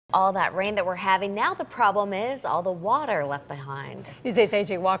All that rain that we're having. Now the problem is all the water left behind. These days,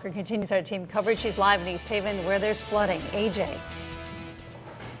 AJ Walker continues our team coverage. She's live in East Haven where there's flooding. AJ.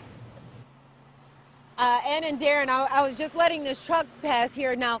 Ann and Darren, I was just letting this truck pass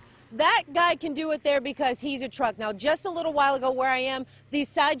here. Now, that guy can do it there because he's a truck. Now, just a little while ago where I am, the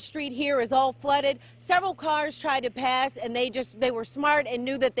side street here is all flooded. Several cars tried to pass, and they were smart and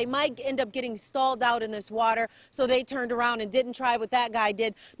knew that they might end up getting stalled out in this water, so they turned around and didn't try what that guy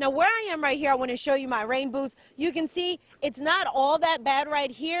did. Now, where I am right here, I want to show you my rain boots. You can see it's not all that bad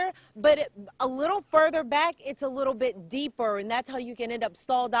right here, but a little further back, it's a little bit deeper, and that's how you can end up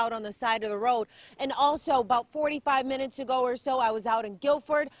stalled out on the side of the road. And also, about 45 minutes ago or so, I was out in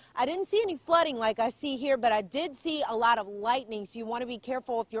Guilford. I didn't see any flooding like I see here, but I did see a lot of lightning, so you want to be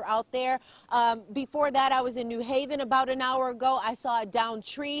careful if you're out there. Before that, I was in New Haven about an hour ago. I saw a downed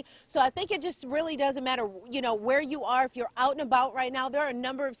tree, so I think it just really doesn't matter, you know, where you are. If you're out and about right now, there are a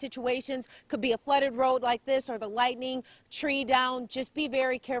number of situations. Could be a flooded road like this or the lightning, tree down. Just be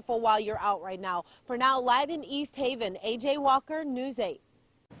very careful while you're out right now. For now, live in East Haven, AJ Walker, News 8.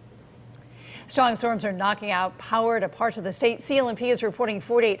 Strong storms are knocking out power to parts of the state. CLMP is reporting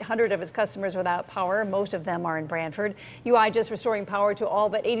 4,800 of its customers without power. Most of them are in Branford. UI just restoring power to all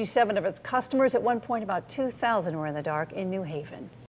but 87 of its customers. At one point, about 2,000 were in the dark in New Haven.